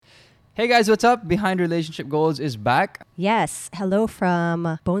Hey guys, what's up? Behind Relationship Goals is back. Yes, hello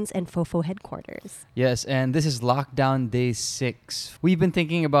from Bones and Fofo headquarters. Yes, and this is lockdown day 6. We've been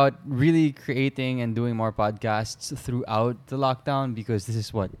thinking about really creating and doing more podcasts throughout the lockdown because this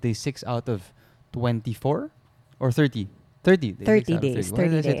is what, day 6 out of 24 or 30? 30. 30 days. Why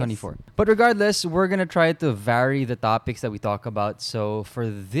did I say 24? But regardless, we're going to try to vary the topics that we talk about. So for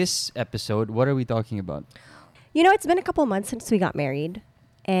this episode, what are we talking about? You know, it's been a couple months since we got married.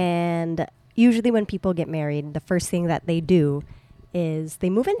 And usually when people get married, the first thing that they do is they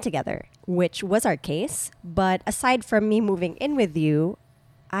move in together, which was our case. But aside from me moving in with you,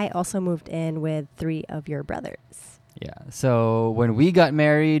 I also moved in with 3 of your brothers. Yeah, so when we got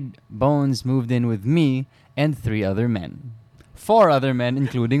married, Bones moved in with me and 3 other men. 4 other men,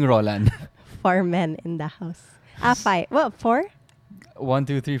 including Roland. 4 men in the house. 5. Well, 4? 1,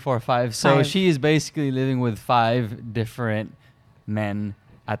 2, 3, 4, 5. So 5. she is basically living with 5 different men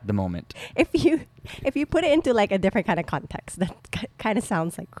at the moment. If you put it into like a different kind of context, that kind of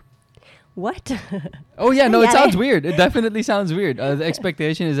sounds like, what? Oh yeah, no, it Yeah. sounds weird. It definitely sounds weird. The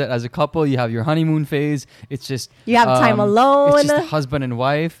expectation is that as a couple, you have your honeymoon phase. It's just You have time alone. It's just husband and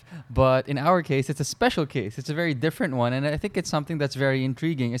wife. But in our case, it's a special case. It's a very different one, and I think it's something that's very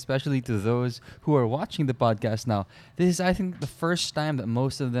intriguing, especially to those who are watching the podcast now. This is, I think, the first time that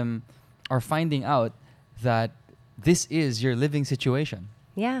most of them are finding out that this is your living situation.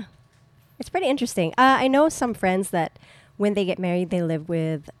 Yeah. It's pretty interesting. I know some friends that when they get married, they live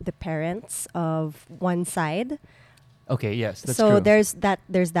with the parents of one side. Okay, yes, that's so true. there's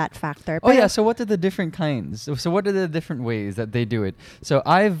that factor. Oh yeah, so what are the different kinds? So what are the different ways that they do it? So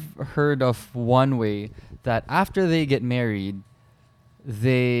I've heard of one way that after they get married,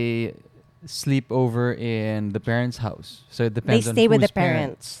 they sleep over in the parents' house. So it they depends on stay with the whose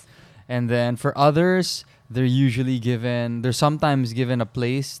parents. And then for others, they're sometimes given a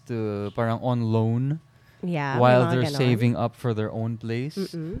place to parang on loan Yeah. while may mga they're ganon. saving up for their own place.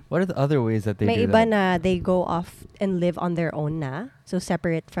 Mm-mm. What are the other ways that they May do iba that? na they go off and live on their own na. So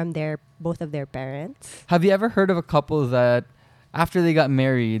separate from both of their parents. Have you ever heard of a couple that after they got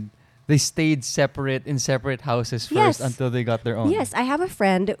married, they stayed separate in separate houses first Yes. until they got their own? Yes, I have a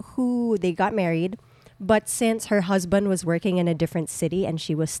friend who they got married, but since her husband was working in a different city and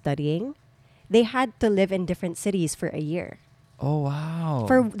she was studying, they had to live in different cities for a year. Oh, wow.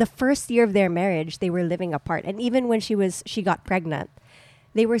 For the first year of their marriage, they were living apart. And even when she got pregnant,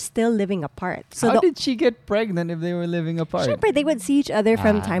 they were still living apart. So How did she get pregnant if they were living apart? Syempre, they would see each other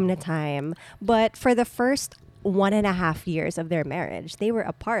from Ah. time to time. But for the first 1.5 years of their marriage, they were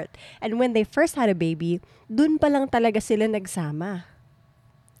apart. And when they first had a baby, dun pa lang talaga sila nagsama.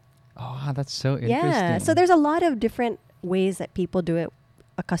 Oh, that's so interesting. Yeah. So there's a lot of different ways that people do it,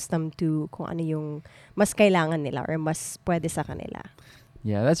 accustomed to kung ano yung mas kailangan nila or mas pwede sa kanila.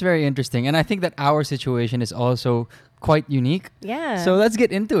 Yeah, that's very interesting. And I think that our situation is also quite unique. Yeah. So let's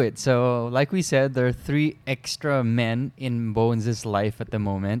get into it. So like we said, there are 3 extra men in Bones' life at the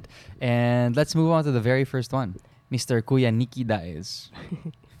moment. And let's move on to the very first one. Mr. Kuya Nicky Daes.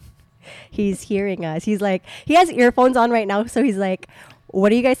 He's hearing us. He's like, he has earphones on right now. So he's like, what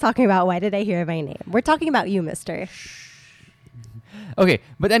are you guys talking about? Why did I hear my name? We're talking about you, mister. Okay,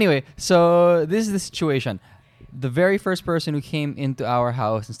 but anyway, so this is the situation. The very first person who came into our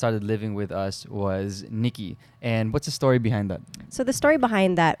house and started living with us was Nikki. And what's the story behind that? So the story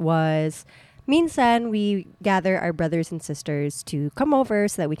behind that was, minsan we gather our brothers and sisters to come over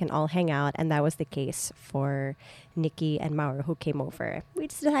so that we can all hang out. And that was the case for Nikki and Mauro who came over. We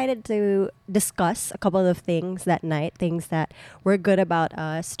just decided to discuss a couple of things that night, things that were good about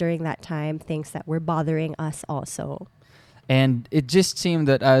us during that time, things that were bothering us also. And it just seemed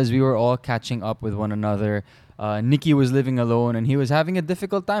that as we were all catching up with one another, Nikki was living alone and he was having a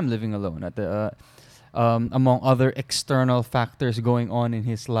difficult time living alone at the among other external factors going on in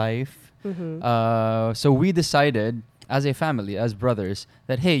his life. Mm-hmm. So we decided as a family, as brothers,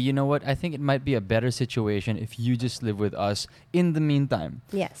 that, hey, you know what? I think it might be a better situation if you just live with us in the meantime.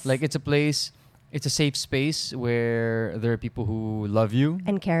 Yes. Like it's a safe space where there are people who love you.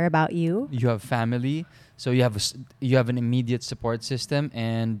 And care about you. You have family. So you have an immediate support system,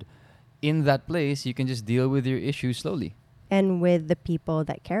 and in that place, you can just deal with your issues slowly. And with the people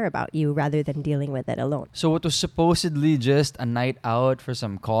that care about you rather than dealing with it alone. So what was supposedly just a night out for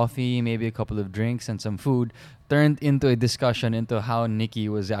some coffee, maybe a couple of drinks and some food, turned into a discussion into how Nikki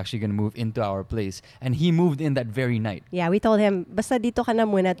was actually going to move into our place. And he moved in that very night. Yeah, we told him, basta dito ka na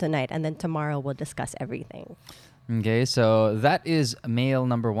muna tonight and then tomorrow we'll discuss everything. Okay, so that is male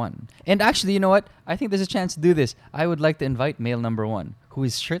number 1. And actually, you know what? I think there's a chance to do this. I would like to invite male number 1, who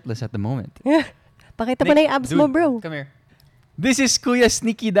is shirtless at the moment. Pakita mo na yung abs mo, bro. Come here. This is Kuya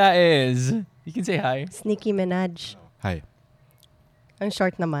Sneaky Daez. You can say hi. Sneaky Minaj. Hi. Ang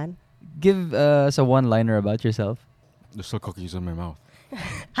short naman. Give us a one-liner about yourself. There's still cookies in my mouth.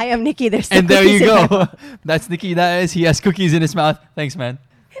 Hi, I'm Nikki. There's still And there you cookies in my go. That's Nicky Daez. He has cookies in his mouth. Thanks, man.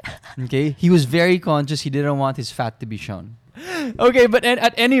 Okay. He was very conscious. He didn't want his fat to be shown. Okay, but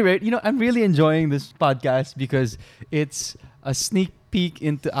at any rate, I'm really enjoying this podcast because it's a sneak peek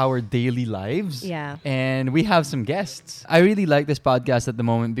into our daily lives. Yeah. And we have some guests. I really like this podcast at the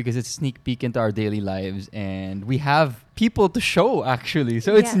moment because it's a sneak peek into our daily lives and we have people to show actually.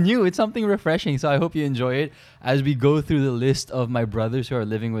 So it's Yeah. new. It's something refreshing. So I hope you enjoy it. As we go through the list of my brothers who are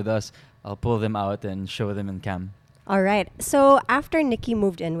living with us, I'll pull them out and show them in cam. All right. So after Nikki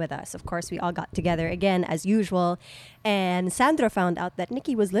moved in with us, of course, we all got together again as usual. And Sandro found out that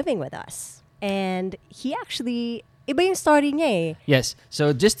Nikki was living with us. And he actually, iba yung story niya eh. Yes.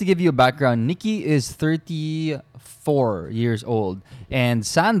 So just to give you a background, Nikki is 34 years old and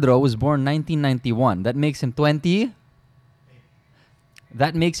Sandro was born 1991. That makes him 20.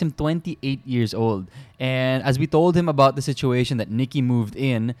 That makes him 28 years old. And as we told him about the situation that Nikki moved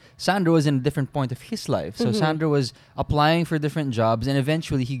in, Sandro was in a different point of his life. So Sandro was applying for different jobs and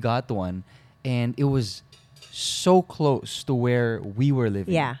eventually he got one. And it was so close to where we were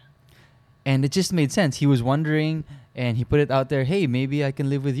living. Yeah. And it just made sense. He was wondering and he put it out there, hey, maybe I can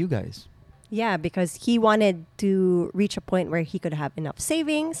live with you guys. Yeah, because he wanted to reach a point where he could have enough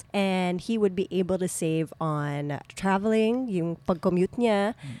savings and he would be able to save on traveling, yung pag-commute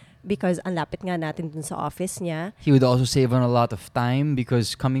niya, because ang lapit nga natin dun sa office niya. He would also save on a lot of time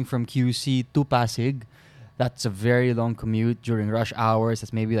because coming from QC to Pasig, that's a very long commute during rush hours.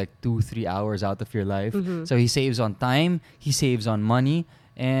 That's maybe like 2-3 hours out of your life. So he saves on time, he saves on money.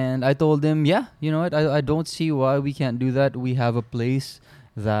 And I told him, yeah, you know what? I don't see why we can't do that. We have a place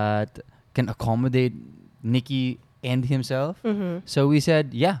that can accommodate Nikki and himself. So we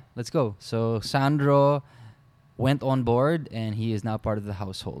said, yeah, let's go. So Sandro went on board and he is now part of the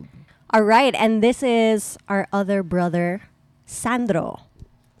household. All right, and this is our other brother, Sandro.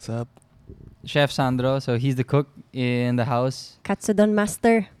 What's up? Chef Sandro, so he's the cook in the house. Katsudon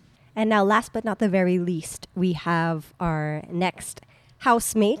master. And now, last but not the very least, we have our next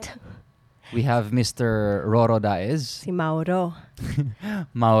housemate, We have Mr. Roro Daez, si Mauro.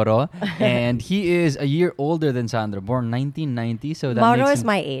 Mauro, and he is a year older than Sandro, born 1990. So that Mauro makes is him,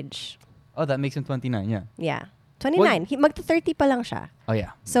 my age. oh, that makes him 29. Yeah. Yeah. 29. He magta-30 pa lang siya. Oh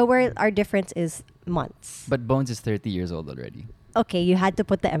yeah. So where our difference is months. But Bones is 30 years old already. Okay, you had to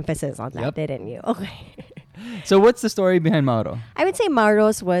put the emphasis on that, Yep. didn't you? Okay. So what's the story behind Mauro? I would say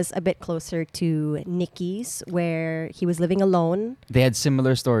Mauro's was a bit closer to Nikki's, where he was living alone. They had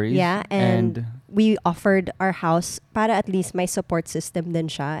similar stories. Yeah, and we offered our house para at least may support system din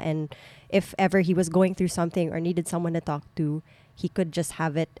siya. And if ever he was going through something or needed someone to talk to, he could just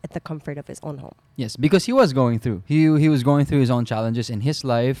have it at the comfort of his own home. Yes, because he was going through. He was going through his own challenges in his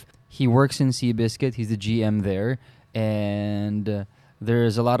life. He works in Seabiscuit. He's the GM there. And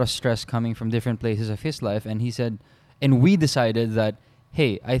there's a lot of stress coming from different places of his life. And he said, and we decided that,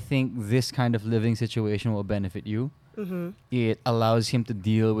 hey, I think this kind of living situation will benefit you. It allows him to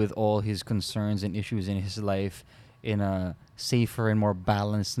deal with all his concerns and issues in his life in a safer and more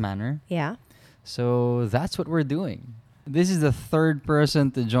balanced manner. Yeah. So that's what we're doing. This is the third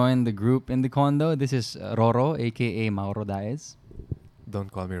person to join the group in the condo. This is Roro, aka Mauro Daez.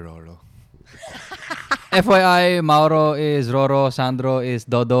 Don't call me Roro. FYI, Mauro is Roro, Sandro is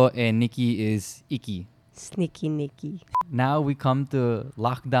Dodo, and Nikki is Iki. Sneaky Nikki. Now we come to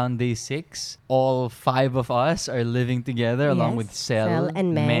lockdown day 6. All 5 of us are living together along Yes, with Sel, Sel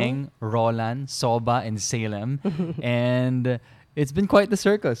and Meng. Roland, Soba, and Salem. And it's been quite the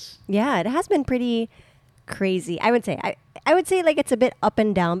circus. Yeah, it has been pretty crazy. I would say. I would say like it's a bit up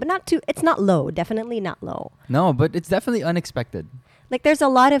and down, but not too. It's not low. Definitely not low. No, but it's definitely unexpected. Like there's a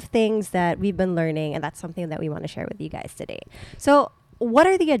lot of things that we've been learning, and that's something that we want to share with you guys today. So, what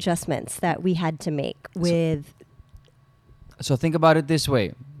are the adjustments that we had to make with? So think about it this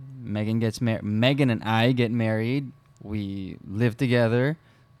way: Megan and I get married. We live together.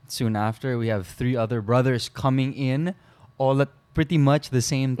 Soon after, we have 3 other brothers coming in, all at pretty much the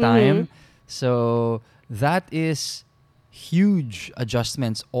same time. So that is huge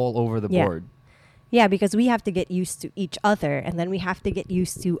adjustments all over the Yeah. board. Yeah, because we have to get used to each other, and then we have to get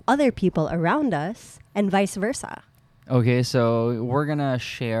used to other people around us, and vice versa. Okay, so we're gonna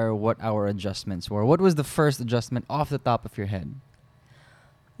share what our adjustments were. What was the first adjustment off the top of your head?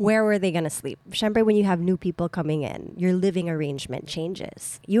 Where were they going to sleep? Syempre, when you have new people coming in, your living arrangement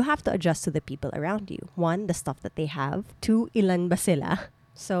changes. You have to adjust to the people around you. 1, the stuff that they have. 2, ilan ba sila?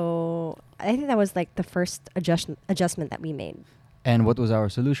 So, I think that was like the first adjustment that we made. And what was our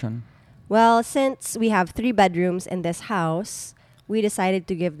solution? Well, since we have 3 bedrooms in this house, we decided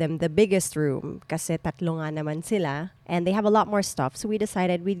to give them the biggest room kasi tatlo nga naman sila and they have a lot more stuff. So we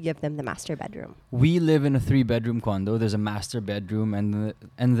decided we'd give them the master bedroom. We live in a 3-bedroom condo. There's a master bedroom and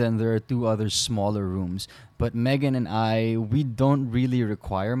then there are 2 other smaller rooms. But Megan and I, we don't really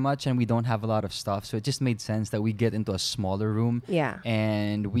require much and we don't have a lot of stuff. So it just made sense that we get into a smaller room. Yeah.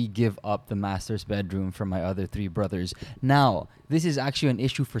 And we give up the master's bedroom for my other 3 brothers. Now, this is actually an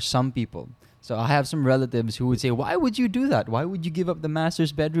issue for some people. So I have some relatives who would say, why would you do that? Why would you give up the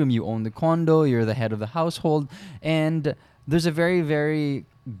master's bedroom? You own the condo, you're the head of the household. And there's a very, very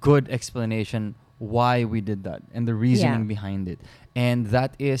good explanation why we did that and the reasoning behind it. And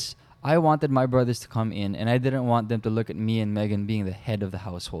that is, I wanted my brothers to come in and I didn't want them to look at me and Megan being the head of the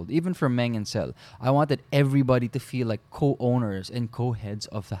household. Even for Meng and Sel, I wanted everybody to feel like co-owners and co-heads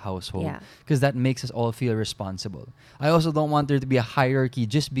of the household. Because that makes us all feel responsible. I also don't want there to be a hierarchy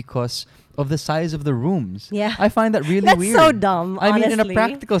just because of the size of the rooms. Yeah. I find that really That's weird. so dumb, I mean, in a honestly.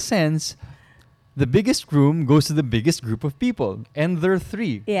 practical sense, the biggest room goes to the biggest group of people. And there are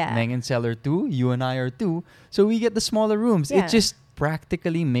 3. Yeah. Meng and Sel are 2, you and I are 2. So we get the smaller rooms. Yeah. It just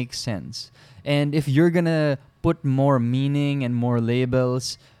practically makes sense. And if you're gonna put more meaning and more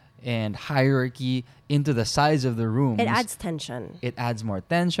labels and hierarchy into the size of the rooms, It adds tension. it adds more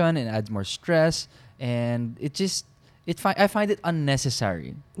tension, it adds more stress, and I find it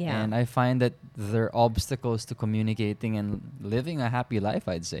unnecessary. Yeah. And I find that there are obstacles to communicating and living a happy life,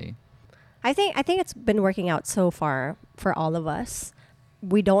 I'd say. I think it's been working out so far for all of us.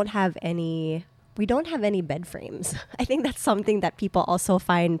 We don't have any bed frames. I think that's something that people also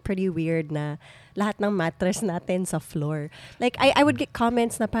find pretty weird na lahat ng mattress natin sa floor. Like, I would get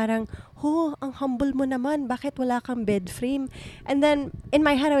comments na parang, oh, ang humble mo naman, bakit wala kang bed frame? And then, in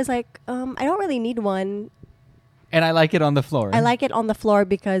my head, I was like, I don't really need one. And I like it on the floor. I like it on the floor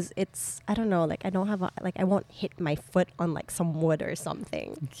because it's, I don't know, like, I don't have I won't hit my foot on, like, some wood or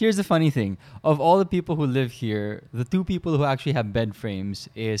something. Here's the funny thing. Of all the people who live here, the 2 people who actually have bed frames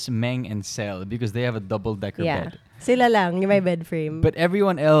is Meng and Sel because they have a double-decker bed. Sila lang, yung may bed frame. But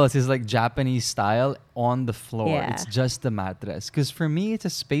everyone else is like Japanese style on the floor. Yeah. It's just the mattress. Because for me, it's a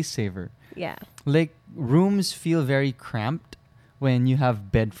space saver. Yeah. Like, rooms feel very cramped when you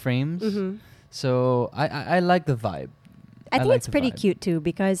have bed frames. Mm-hmm. So I like the vibe. I think like it's the pretty vibe. cute too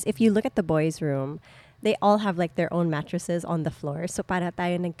because if you look at the boys' room, they all have like their own mattresses on the floor. So para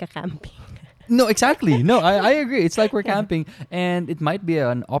tayo nagka-camping. No, exactly. No, I agree. It's like we're camping. And it might be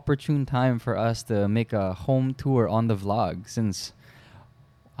an opportune time for us to make a home tour on the vlog since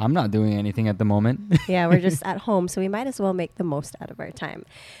I'm not doing anything at the moment. Yeah, we're just at home. So we might as well make the most out of our time.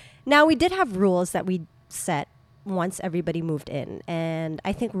 Now, we did have rules that we set once everybody moved in. And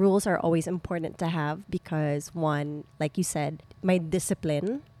I think rules are always important to have because one, like you said, my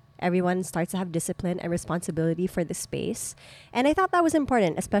discipline. Everyone starts to have discipline and responsibility for the space. And I thought that was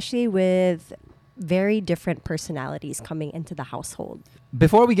important, especially with very different personalities coming into the household.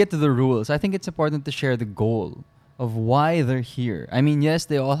 Before we get to the rules, I think it's important to share the goal of why they're here. I mean, yes,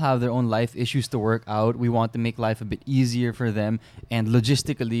 they all have their own life issues to work out. We want to make life a bit easier for them. And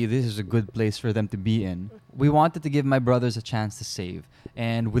logistically, this is a good place for them to be in. We wanted to give my brothers a chance to save.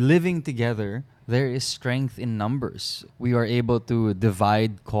 And with living together, there is strength in numbers. We are able to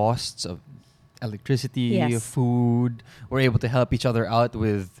divide costs of electricity, Yes. food. We're able to help each other out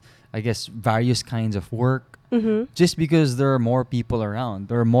with, I guess, various kinds of work. Mm-hmm. Just because there are more people around,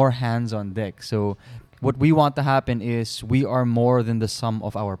 there are more hands on deck. So what we want to happen is we are more than the sum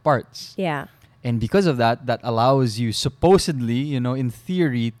of our parts. Yeah. And because of that, that allows you supposedly, in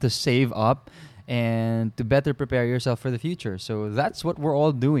theory, to save up and to better prepare yourself for the future. So that's what we're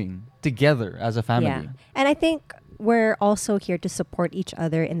all doing together as a family. Yeah. And I think we're also here to support each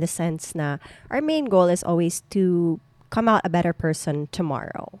other in the sense na our main goal is always to come out a better person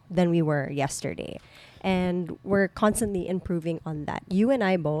tomorrow than we were yesterday. And we're constantly improving on that. You and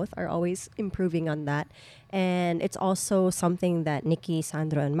I both are always improving on that. And it's also something that Nikki,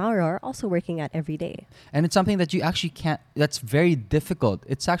 Sandro, and Mauro are also working at every day. And it's something that you actually can't, that's very difficult.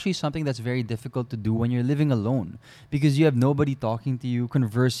 It's actually something that's very difficult to do when you're living alone because you have nobody talking to you,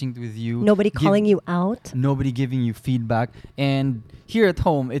 conversing with you. Nobody calling you out. Nobody giving you feedback. And here at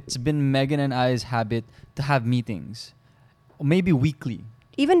home, it's been Megan and I's habit to have meetings, maybe weekly.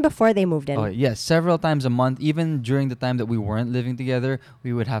 Even before they moved in. Oh, yes, several times a month. Even during the time that we weren't living together,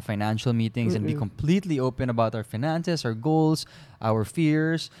 we would have financial meetings and be completely open about our finances, our goals, our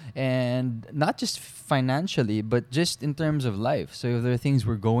fears, and not just financially, but just in terms of life. So if there are things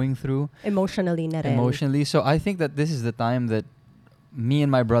we're going through Emotionally na rin. emotionally. So I think that this is the time that me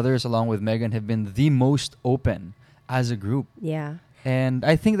and my brothers, along with Megan, have been the most open as a group. Yeah. And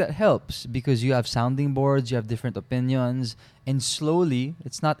I think that helps because you have sounding boards, you have different opinions, and slowly,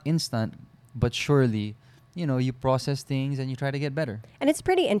 it's not instant, but surely, you process things and you try to get better. And it's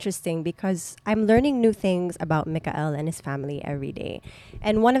pretty interesting because I'm learning new things about Mikael and his family every day.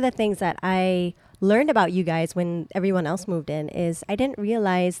 And one of the things that I learned about you guys when everyone else moved in is I didn't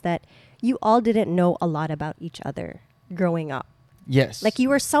realize that you all didn't know a lot about each other growing up. Yes. Like you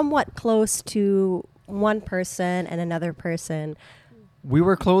were somewhat close to one person and another person. We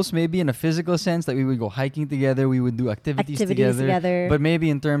were close maybe in a physical sense that we would go hiking together, we would do activities together. But maybe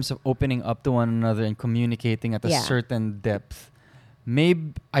in terms of opening up to one another and communicating at a certain depth,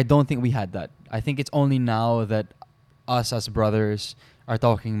 maybe I don't think we had that. I think it's only now that us as brothers are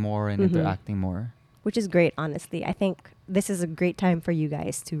talking more and interacting more. Which is great, honestly. I think this is a great time for you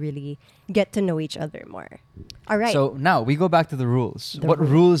guys to really get to know each other more. All right. So now we go back to the rules. What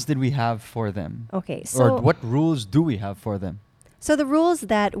rules did we have for them? Okay. So Or what rules do we have for them? So the rules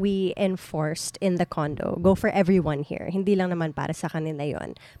that we enforced in the condo go for everyone here. Hindi lang naman para sa kanila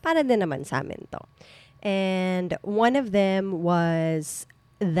yon. Para din naman sa amin to. And one of them was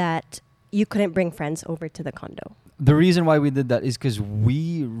that you couldn't bring friends over to the condo. The reason why we did that is because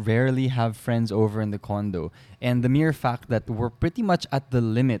we rarely have friends over in the condo. And the mere fact that we're pretty much at the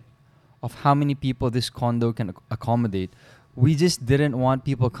limit of how many people this condo can accommodate, we just didn't want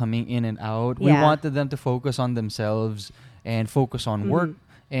people coming in and out. Yeah. We wanted them to focus on themselves and focus on work.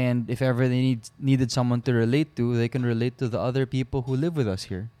 And if ever they needed someone to relate to, they can relate to the other people who live with us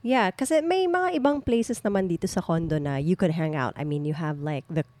here. Yeah, kasi may mga ibang places naman dito sa condo na you could hang out. I mean, you have like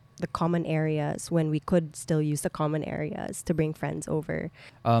the common areas when we could still use the common areas to bring friends over.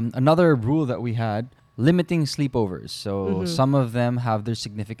 Another rule that we had, limiting sleepovers. So some of them have their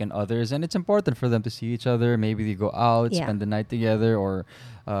significant others and it's important for them to see each other. Maybe they go out, spend the night together or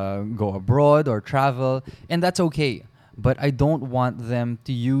go abroad or travel. And that's okay. But I don't want them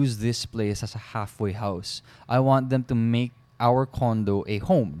to use this place as a halfway house. I want them to make our condo a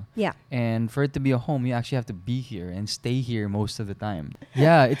home. Yeah. And for it to be a home, you actually have to be here and stay here most of the time.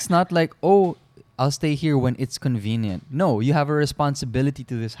 Yeah, it's not like, oh, I'll stay here when it's convenient. No, you have a responsibility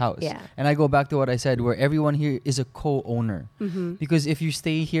to this house. Yeah. And I go back to what I said, where everyone here is a co-owner. Because if you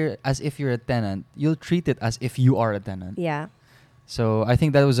stay here as if you're a tenant, you'll treat it as if you are a tenant. Yeah. So I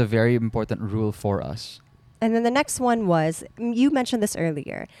think that was a very important rule for us. And then the next one was, you mentioned this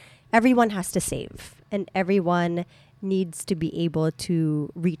earlier, everyone has to save and everyone needs to be able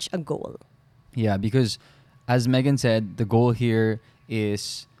to reach a goal. Yeah, because as Megan said, the goal here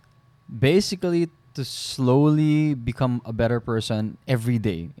is basically to slowly become a better person every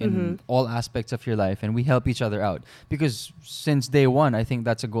day in all aspects of your life. And we help each other out. Because since day one, I think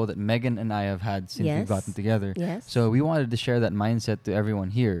that's a goal that Megan and I have had since we've gotten together. Yes. So we wanted to share that mindset to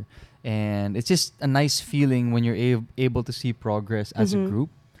everyone here. And it's just a nice feeling when you're able to see progress as a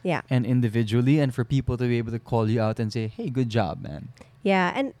group and individually, and for people to be able to call you out and say, hey, good job, man.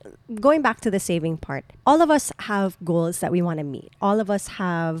 Yeah, and going back to the saving part, all of us have goals that we want to meet. All of us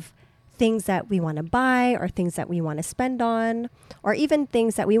have things that we want to buy or things that we want to spend on or even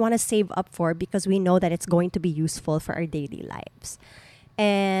things that we want to save up for because we know that it's going to be useful for our daily lives.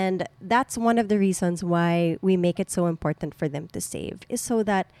 And that's one of the reasons why we make it so important for them to save, is so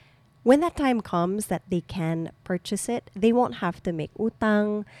that when that time comes that they can purchase it, they won't have to make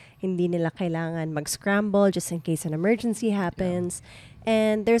utang, hindi nila kailangan mag-scramble just in case an emergency happens.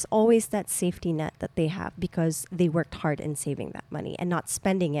 And there's always that safety net that they have because they worked hard in saving that money and not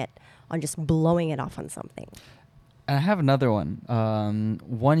spending it on just blowing it off on something. I have another one.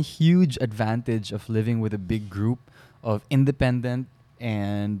 One huge advantage of living with a big group of independent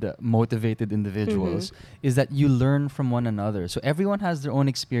and motivated individuals is that you learn from one another. So everyone has their own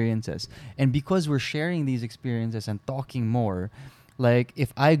experiences. And because we're sharing these experiences and talking more, like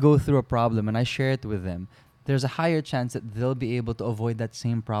if I go through a problem and I share it with them, there's a higher chance that they'll be able to avoid that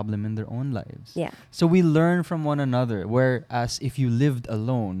same problem in their own lives. Yeah. So we learn from one another. Whereas if you lived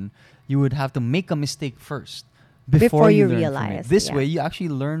alone, you would have to make a mistake first before you learn realize. from it. This way, you actually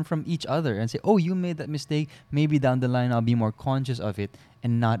learn from each other and say, oh, you made that mistake. Maybe down the line, I'll be more conscious of it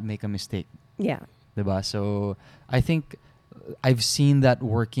and not make a mistake. Yeah. Diba? So I think I've seen that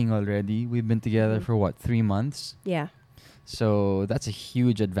working already. We've been together for 3 months? Yeah. So that's a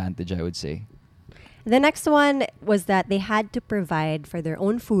huge advantage, I would say. The next one was that they had to provide for their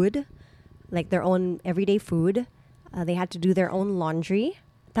own food, like their own everyday food. They had to do their own laundry.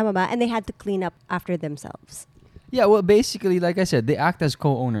 Tama ba? And they had to clean up after themselves. Yeah, well, basically, like I said, they act as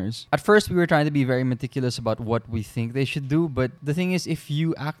co-owners. At first, we were trying to be very meticulous about what we think they should do, but the thing is, if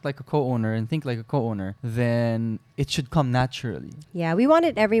you act like a co-owner and think like a co-owner, then it should come naturally. Yeah, we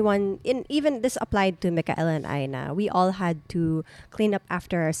wanted everyone, in even this applied to Mikaela and I na, we all had to clean up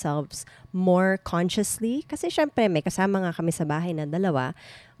after ourselves more consciously. Kasi syempre, may kasama nga kami sa bahay na dalawa.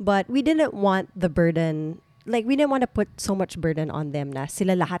 But we didn't want the burden, like we didn't want to put so much burden on them na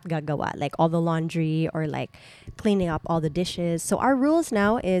sila lahat gagawa, like all the laundry or like cleaning up all the dishes. So our rules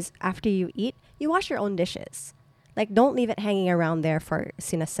now is after you eat, you wash your own dishes. Like don't leave it hanging around there for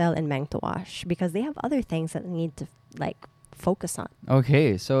Sinacel and Mang to wash because they have other things that they need to like focus on.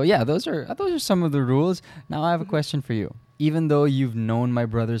 Okay, so yeah, those are some of the rules. Now I have a question for you. Even though you've known my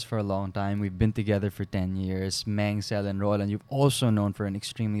brothers for a long time, we've been together for 10 years, Mang, Sel, and Roland, you've also known for an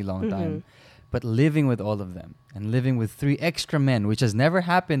extremely long time. But living with all of them and living with 3 extra men, which has never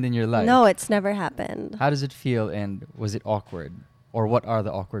happened in your life. No, it's never happened. How does it feel and was it awkward? Or what are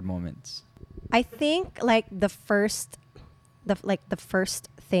the awkward moments? I think like the first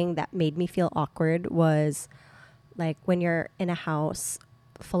thing that made me feel awkward was like when you're in a house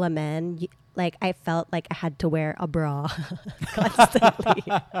full of men, like I felt like I had to wear a bra constantly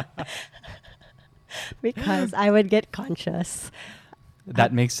because I would get conscious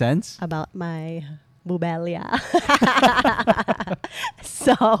That makes sense. about my bubelia.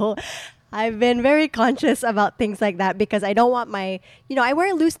 So I've been very conscious about things like that because I don't want I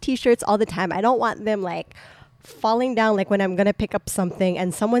wear loose t-shirts all the time. I don't want them like falling down like when I'm going to pick up something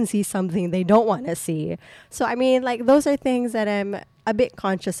and someone sees something they don't want to see. So I mean like those are things that I'm a bit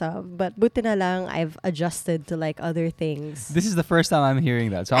conscious of, but buti na lang I've adjusted to like other things. This is the first time I'm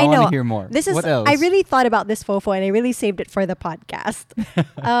hearing that, so I I want know. to hear more. This is what else? I really thought about this fofo and I really saved it for the podcast.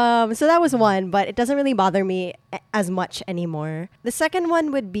 So that was one, but it doesn't really bother me as much anymore. The second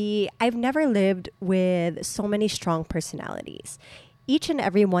one would be I've never lived with so many strong personalities. Each and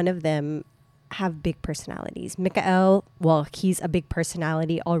every one of them have big personalities. Mikael, well, he's a big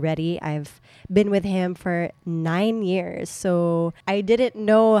personality already. I've been with him for 9 years. So I didn't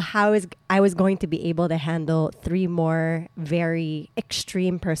know how I was going to be able to handle 3 more very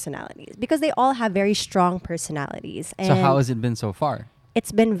extreme personalities because they all have very strong personalities. And So how has it been so far?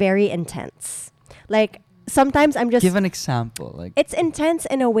 it's been very intense. Like sometimes I'm just Give an example. Like it's intense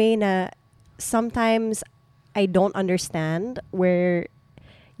in a way na sometimes I don't understand where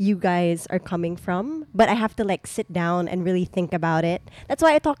you guys are coming from, but I have to like sit down and really think about it. That's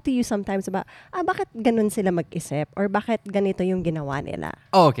why I talk to you sometimes about, bakit ganun sila mag-isip? Or bakit ganito yung ginawa nila?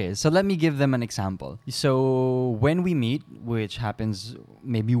 Oh, okay, so let me give them an example. So when we meet, which happens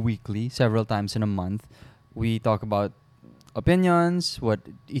maybe weekly, several times in a month, we talk about opinions, what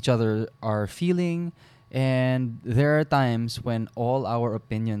each other are feeling, and there are times when all our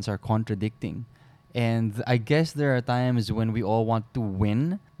opinions are contradicting. And I guess there are times when we all want to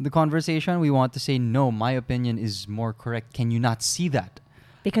win the conversation. We want to say, no, my opinion is more correct. Can you not see that?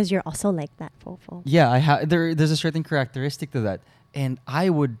 Because you're also like that, Fofo. Yeah, there's a certain characteristic to that. And I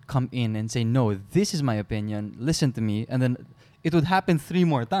would come in and say, no, this is my opinion. Listen to me. And then it would happen 3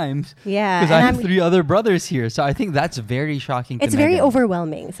 more times. Yeah. Because I and have 3 other brothers here. So I think that's very shocking to it's very Megan.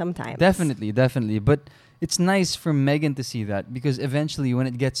 overwhelming sometimes. Definitely. But it's nice for Megan to see that because eventually when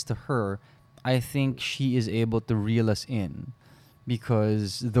it gets to her, I think she is able to reel us in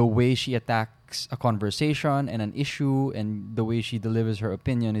because the way she attacks a conversation and an issue and the way she delivers her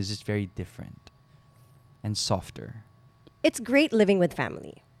opinion is just very different and softer. It's great living with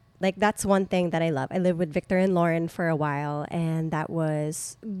family. Like that's one thing that I love. I lived with Victor and Lauren for a while and that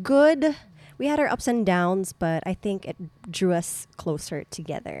was good. We had our ups and downs, but I think it drew us closer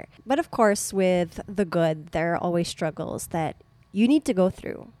together. But of course, with the good, there are always struggles that you need to go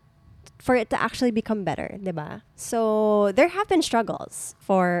through for it to actually become better, diba? So there have been struggles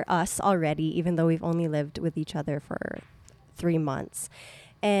for us already, even though we've only lived with each other for 3 months.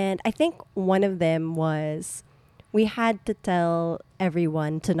 And I think one of them was we had to tell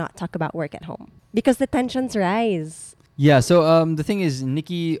everyone to not talk about work at home because the tensions rise. Yeah, so the thing is,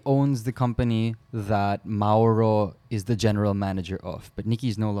 Nikki owns the company that Mauro is the general manager of, but Nikki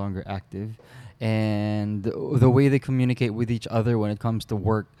is no longer active. And the way they communicate with each other when it comes to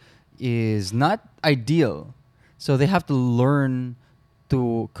work is not ideal. So they have to learn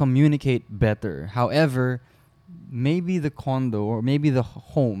to communicate better. However, maybe the condo or maybe the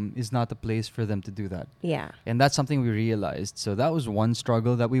home is not the place for them to do that. Yeah. And that's something we realized. So that was one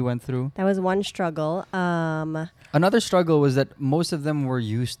struggle that we went through. That was one struggle. Another struggle was that most of them were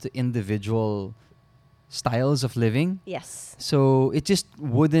used to individual styles of living. Yes. So it just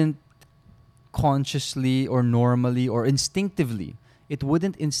wouldn't consciously or normally or instinctively, it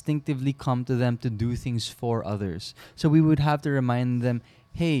wouldn't instinctively come to them to do things for others. So we would have to remind them,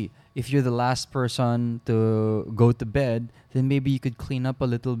 hey, if you're the last person to go to bed, then maybe you could clean up a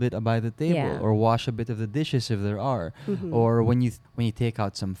little bit by the table Yeah. or wash a bit of the dishes if there are. Mhm. Or when you take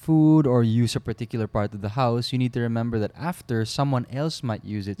out some food or use a particular part of the house, you need to remember that after someone else might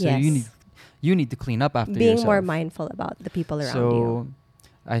use it. So Yes. you need to clean up after Being yourself. more mindful about the people around So you.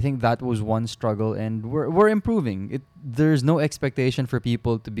 I think that was one struggle, and we're improving. There's no expectation for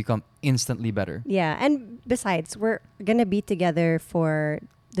people to become instantly better. Yeah, and besides, we're gonna be together for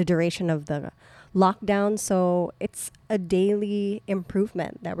the duration of the lockdown, so it's a daily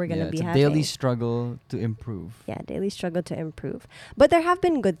improvement that we're gonna be it's a having. daily struggle to improve. Yeah, daily struggle to improve. But there have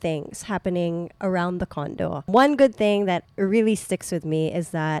been good things happening around the condo. One good thing that really sticks with me is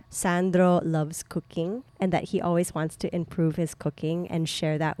that Sandro loves cooking and that he always wants to improve his cooking and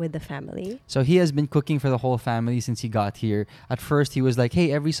share that with the family. So he has been cooking for the whole family since he got here. At first, he was like,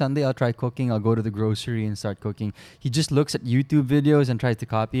 hey, every Sunday I'll try cooking. I'll go to the grocery and start cooking. He just looks at YouTube videos and tries to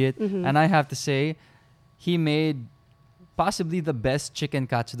copy it. Mhm. And I have to say, he made possibly the best chicken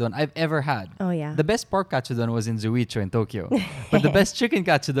katsudon I've ever had. Oh, yeah. The best pork katsudon was in Zuicho in Tokyo. But the best chicken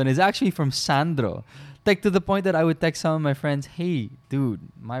katsudon is actually from Sandro. Like to the point that I would text some of my friends, hey, dude,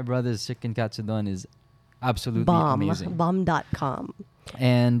 my brother's chicken katsudon is absolutely amazing. Bomb.com.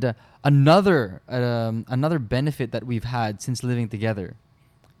 And another benefit that we've had since living together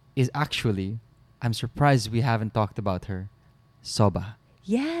is actually, I'm surprised we haven't talked about her, Soba.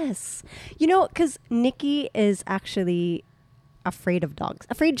 Yes. You know, because Nikki is actually afraid of dogs.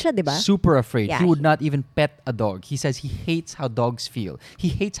 Afraid siya, di ba? Super afraid. Yeah, He would not even pet a dog. He says he hates how dogs feel. He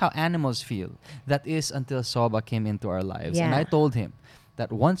hates how animals feel. That is until Soba came into our lives. And Yeah. I told him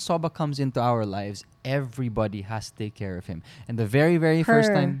that once Soba comes into our lives, everybody has to take care of him. And the very, very first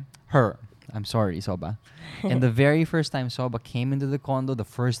Her. time... Her. I'm sorry, Soba. And the very first time Soba came into the condo, the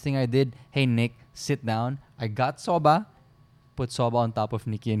first thing I did, hey, Nick, sit down. I got Soba, put Soba on top of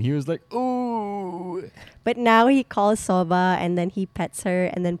Nikki, and he was like, ooh. But now he calls Soba and then he pets her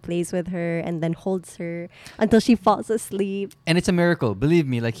and then plays with her and then holds her until she falls asleep. And it's a miracle. Believe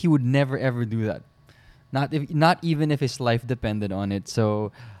me, like he would never ever do that. Not even if his life depended on it.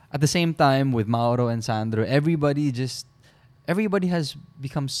 So at the same time with Mauro and Sandro, everybody has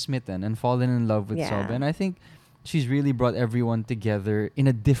become smitten and fallen in love with Yeah. Soba. And I think she's really brought everyone together in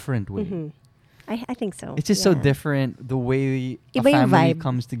a different way. Mhm. I think so. It's just so Yeah. different the way a Iba yung family vibe.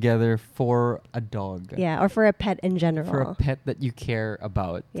 comes together for a dog. Yeah, or for a pet in general. For a pet that you care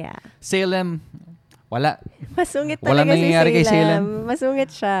about. Yeah. Salem, wala. Masungit Walang talaga si nangyayari kay Salem.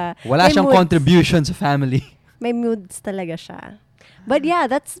 Masungit siya. Wala May siyang moods. contribution sa family. May moods talaga siya. But yeah,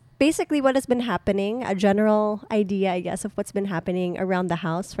 that's basically what has been happening. A general idea, I guess, of what's been happening around the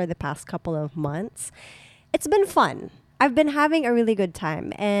house for the past couple of months. It's been fun. I've been having a really good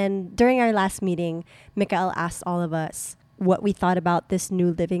time. And during our last meeting, Mikael asked all of us what we thought about this new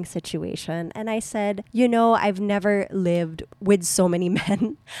living situation. And I said, you know, I've never lived with so many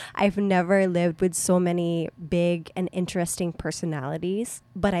men. I've never lived with so many big and interesting personalities,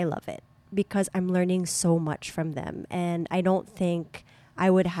 but I love it because I'm learning so much from them. And I don't think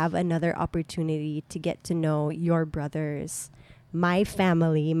I would have another opportunity to get to know your brothers, my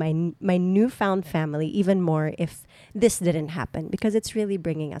family, my newfound family, even more if this didn't happen, because it's really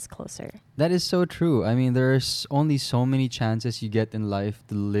bringing us closer. That is so true. I mean, there's only so many chances you get in life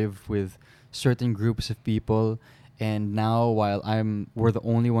to live with certain groups of people. And now, while we're the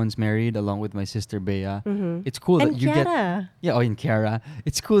only ones married, along with my sister Bea, Mhm. it's cool And that you get. Kiara. Yeah, in Kiara,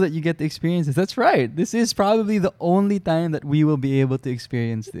 it's cool that you get to experience this. That's right. This is probably the only time that we will be able to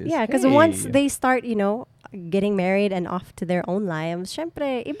experience this. Yeah, because Hey. once they start, getting married and off to their own lives,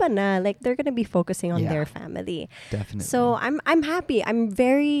 syempre, iba na. Like, they're gonna be focusing on Yeah. their family. Definitely. So I'm happy. I'm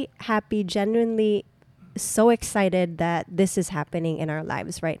very happy, genuinely so excited that this is happening in our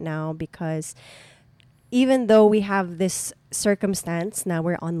lives right now, because even though we have this circumstance, now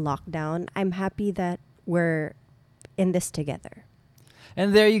we're on lockdown, I'm happy that we're in this together.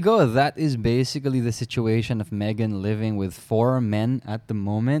 And there you go. That is basically the situation of Megan living with 4 men at the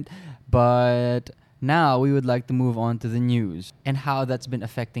moment. But now we would like to move on to the news and how that's been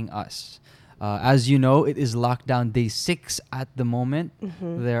affecting us. As you know, it is lockdown day 6 at the moment.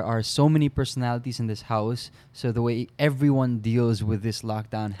 Mhm. There are so many personalities in this house. So the way everyone deals with this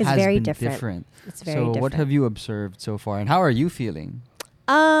lockdown It's has very been different. different. It's very So different. what have you observed so far? And how are you feeling?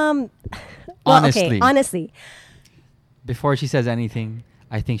 Well, Honestly. okay, honestly. Before she says anything,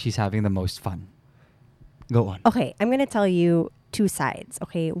 I think she's having the most fun. Go on. Okay, I'm gonna tell you 2 sides.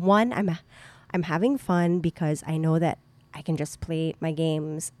 Okay, one, I'm having fun because I know that I can just play my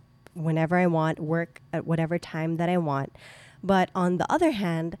games whenever I want, work at whatever time that I want. But on the other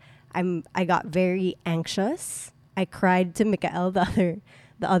hand, I got very anxious. I cried to Mikael the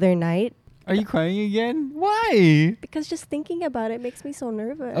other night Are you crying again? Why? because just thinking about it makes me so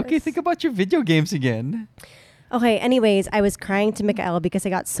nervous. Okay, think about your video games again. Okay, anyways, I was crying to Mikael because I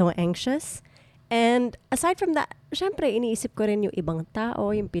got so anxious. And aside from that, syempre, iniisip ko rin yung ibang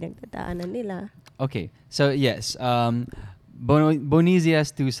tao, yung pinagdadaanan nila. Okay, so yes, Bonizi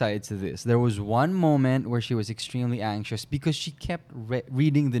has two sides to this. There was one moment where she was extremely anxious because she kept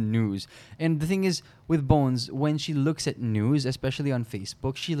reading the news. And the thing is, with Bones, when she looks at news, especially on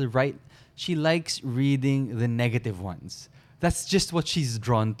Facebook, she likes reading the negative ones. That's just what she's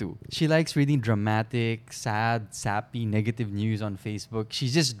drawn to. She likes reading dramatic, sad, sappy, negative news on Facebook.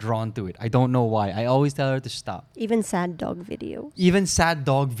 She's just drawn to it. I don't know why. I always tell her to stop. Even sad dog videos. Even sad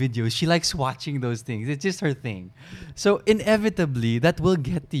dog videos. She likes watching those things. It's just her thing. So inevitably, that will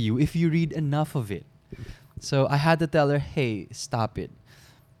get to you if you read enough of it. So I had to tell her, hey, stop it.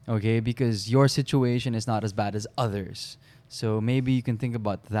 Okay? Because your situation is not as bad as others. So maybe you can think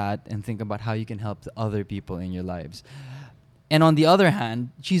about that and think about how you can help the other people in your lives. And on the other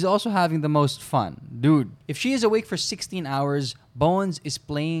hand, she's also having the most fun. Dude, if she is awake for 16 hours, Bones is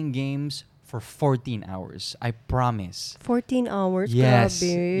playing games for 14 hours. I promise. 14 hours, Yes.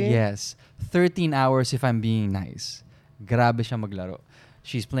 grabe. Yes. 13 hours if I'm being nice. Grabe siya maglaro.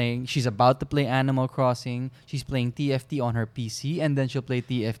 She's about to play Animal Crossing. She's playing TFT on her PC, and then she'll play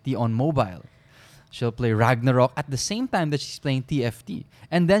TFT on mobile. She'll play Ragnarok at the same time that she's playing TFT.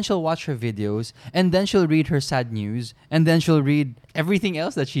 And then she'll watch her videos. And then she'll read her sad news. And then she'll read everything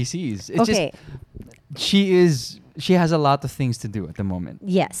else that she sees. It's Okay. just, she has a lot of things to do at the moment.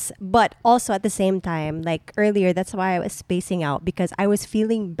 Yes, but also at the same time, like earlier, that's why I was spacing out because I was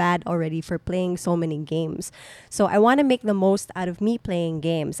feeling bad already for playing so many games. So I want to make the most out of me playing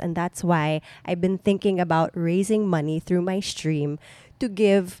games. And that's why I've been thinking about raising money through my stream to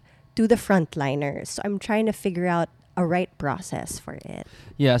give to the frontliners. So I'm trying to figure out a right process for it.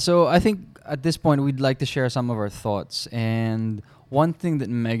 Yeah, so I think at this point we'd like to share some of our thoughts. And one thing that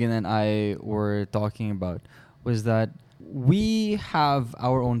Megan and I were talking about was that we have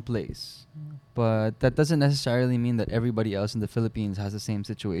our own place. But that doesn't necessarily mean that everybody else in the Philippines has the same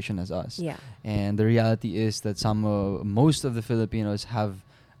situation as us. Yeah. And the reality is that most of the Filipinos have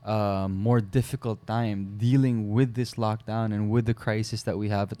more difficult time dealing with this lockdown and with the crisis that we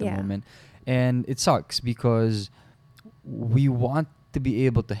have at the Yeah. moment. And it sucks because we want to be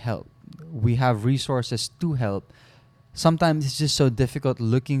able to help. We have resources to help. Sometimes it's just so difficult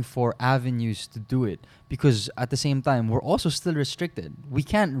looking for avenues to do it because at the same time, we're also still restricted. We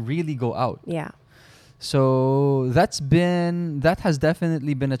can't really go out. Yeah. So that has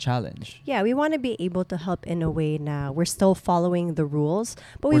definitely been a challenge. Yeah, we want to be able to help in a way now. We're still following the rules,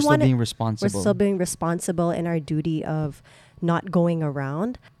 but We're we still want being we're responsible. still being responsible in our duty of not going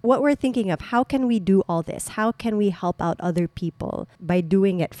around. What we're thinking of, how can we do all this? How can we help out other people by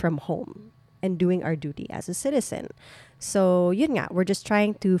doing it from home and doing our duty as a citizen? So, yun nga, we're just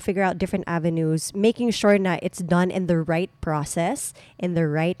trying to figure out different avenues, making sure na it's done in the right process, in the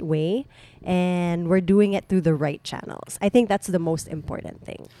right way, and we're doing it through the right channels. I think that's the most important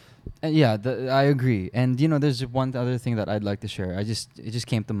thing. Yeah, I agree. And there's one other thing that I'd like to share. It just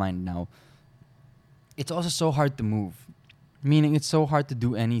came to mind now. It's also so hard to move. Meaning it's so hard to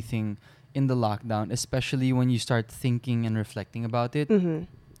do anything in the lockdown, especially when you start thinking and reflecting about it. Mm-hmm.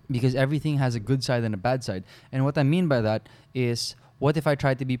 Because everything has a good side and a bad side. And what I mean by that is, what if I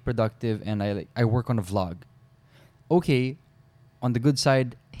try to be productive and I work on a vlog? Okay, on the good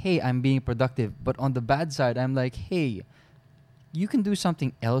side, hey, I'm being productive. But on the bad side, I'm like, hey, you can do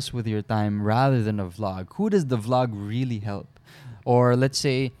something else with your time rather than a vlog. Who does the vlog really help? Or let's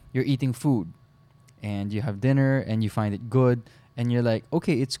say you're eating food and you have dinner and you find it good and you're like,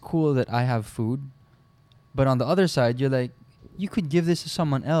 okay, it's cool that I have food. But on the other side, you're like, you could give this to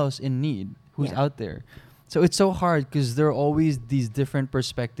someone else in need who's Yeah. out there. So it's so hard because there are always these different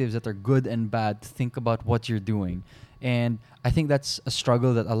perspectives that are good and bad to think about what you're doing. And I think that's a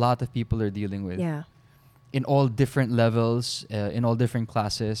struggle that a lot of people are dealing with Yeah. in all different levels, in all different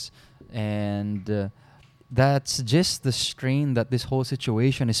classes. And that's just the strain that this whole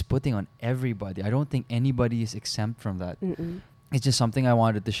situation is putting on everybody. I don't think anybody is exempt from that. Mm-mm. It's just something I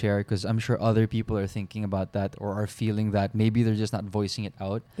wanted to share because I'm sure other people are thinking about that or are feeling that. Maybe they're just not voicing it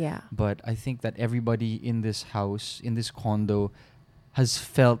out. Yeah. But I think that everybody in this house, in this condo, has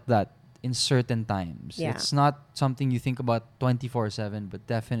felt that in certain times. Yeah. It's not something you think about 24/7, but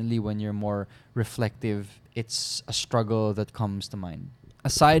definitely when you're more reflective, it's a struggle that comes to mind.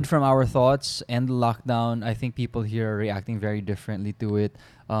 aside from our thoughts and the lockdown, I think people here are reacting very differently to it.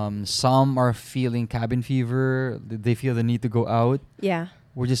 Some are feeling cabin fever. They feel the need to go out. Yeah.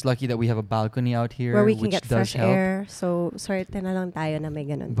 We're just lucky that we have a balcony out here, Where we can which get does fresh help. air. So, swerte na lang tayo na may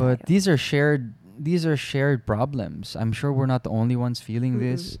ganun But tayo. these are shared problems. I'm sure we're not the only ones feeling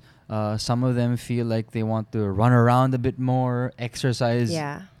this. Some of them feel like they want to run around a bit more, exercise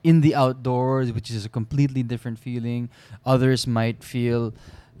Yeah. in the outdoors, which is a completely different feeling. Others might feel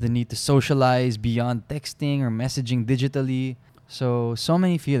the need to socialize beyond texting or messaging digitally. So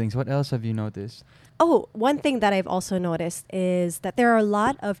many feelings. What else have you noticed? Oh, one thing that I've also noticed is that there are a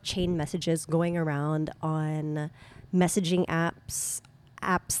lot of chain messages going around on messaging apps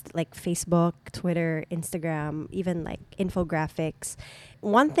like Facebook, Twitter, Instagram, even like infographics.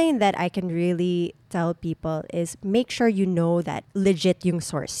 One thing that I can really tell people is make sure you know that legit yung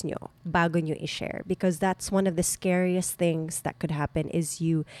source nyo bago nyo i-share, because that's one of the scariest things that could happen is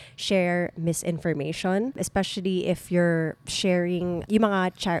you share misinformation, especially if you're sharing yung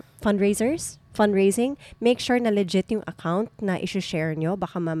mga fundraising, make sure na legit yung account na i-share nyo.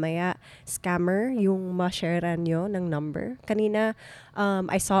 Baka mamaya scammer yung ma-sharean nyo ng number. Kanina,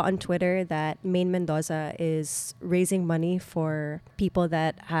 I saw on Twitter that Maine Mendoza is raising money for people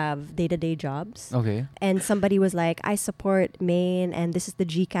that have day-to-day jobs. Okay. And somebody was like, I support Maine and this is the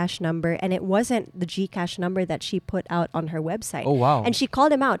GCash number. And it wasn't the GCash number that she put out on her website. Oh, wow. And she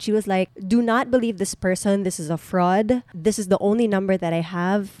called him out. She was like, do not believe this person. This is a fraud. This is the only number that I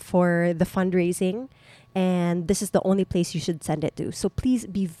have for the fundraising. And this is the only place you should send it to. So please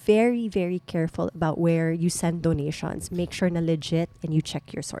be very, very careful about where you send donations. Make sure na legit and you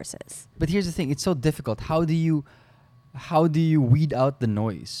check your sources. But here's the thing, it's so difficult. How do you weed out the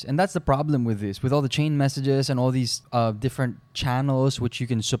noise? And that's the problem with this. With all the chain messages and all these different channels which you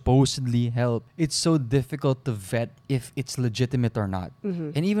can supposedly help, it's so difficult to vet if it's legitimate or not.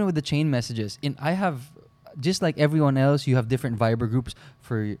 Mm-hmm. And even with the chain messages, I have, just like everyone else, you have different Viber groups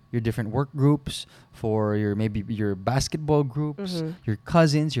for your different work groups, for your basketball groups, your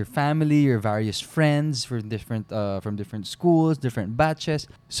cousins, your family, your various friends from different schools, different batches.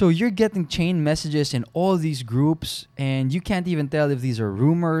 So you're getting chain messages in all these groups, and you can't even tell if these are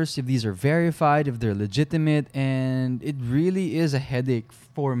rumors, if these are verified, if they're legitimate, and it really is a headache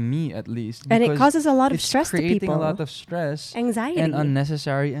for me, at least. And it because causes a lot of it's stress to creating people. a lot of stress Anxiety. and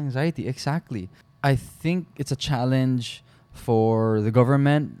unnecessary anxiety. Exactly. I think it's a challenge for the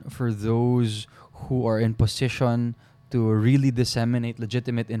government, for those who are in position to really disseminate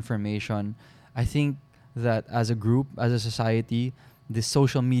legitimate information. I think that as a group, as a society, the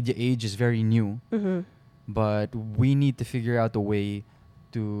social media age is very new, but we need to figure out a way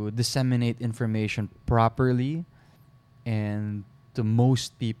to disseminate information properly and to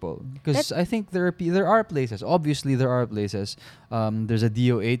most people, because I think there are places. Obviously, there are places. There's a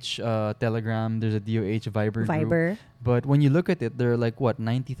DOH Telegram. There's a DOH Viber group. But when you look at it, there are like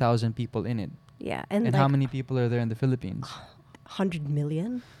 90,000 people in it. Yeah, And like how many people are there in the Philippines? 100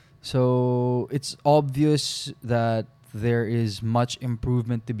 million. So it's obvious that there is much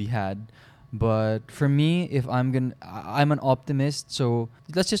improvement to be had. But for me, I'm an optimist. So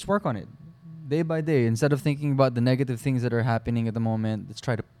let's just work on it. Day by day, instead of thinking about the negative things that are happening at the moment, let's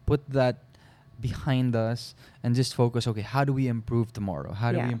try to put that behind us and just focus, okay, how do we improve tomorrow?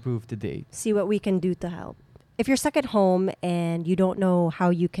 How do we improve today? See what we can do to help. If you're stuck at home and you don't know how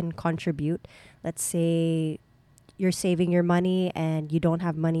you can contribute, let's say you're saving your money and you don't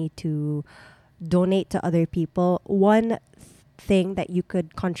have money to donate to other people, one thing that you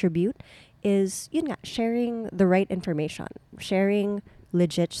could contribute is sharing the right information. Sharing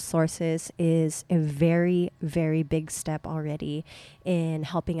legit sources is a very, very big step already in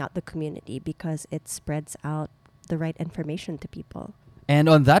helping out the community because it spreads out the right information to people. And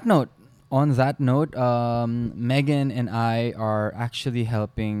on that note, Megan and I are actually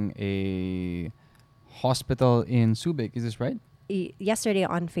helping a hospital in Subic. Is this right? Yesterday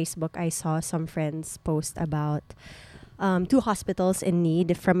on Facebook, I saw some friends post about 2 hospitals in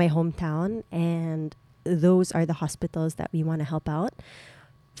need from my hometown, and those are the hospitals that we want to help out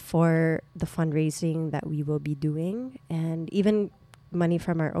for the fundraising that we will be doing, and even money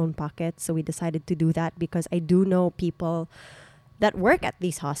from our own pockets. So we decided to do that because I do know people that work at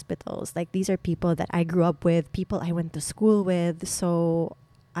these hospitals. Like, these are people that I grew up with, people I went to school with. So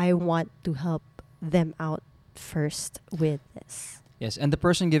I want to help them out first with this. Yes, and the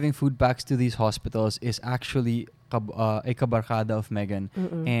person giving food packs to these hospitals is actually a kabarkada of Megan.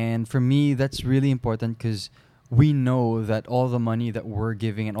 And for me, that's really important because we know that all the money that we're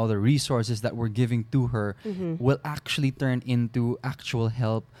giving and all the resources that we're giving to her will actually turn into actual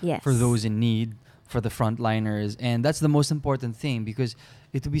help for those in need, for the frontliners, and that's the most important thing, because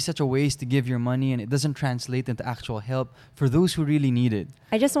it would be such a waste to give your money and it doesn't translate into actual help for those who really need it.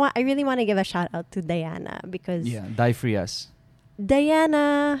 I really want to give a shout out to Diana, because Yeah, Die Free Us.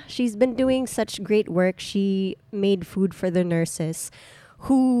 Diana, she's been doing such great work. She made food for the nurses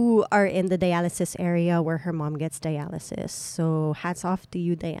who are in the dialysis area where her mom gets dialysis. So hats off to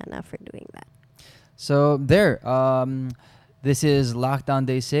you, Diana, for doing that. So there, this is Lockdown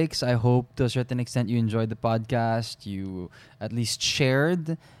Day 6. I hope to a certain extent you enjoyed the podcast. You at least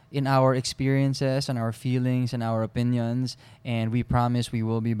shared in our experiences and our feelings and our opinions. And we promise we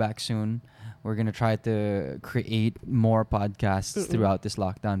will be back soon. We're going to try to create more podcasts throughout this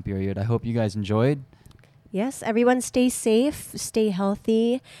lockdown period. I hope you guys enjoyed. Yes, everyone stay safe, stay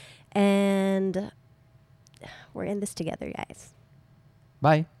healthy, and we're in this together, guys.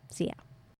 Bye. See ya.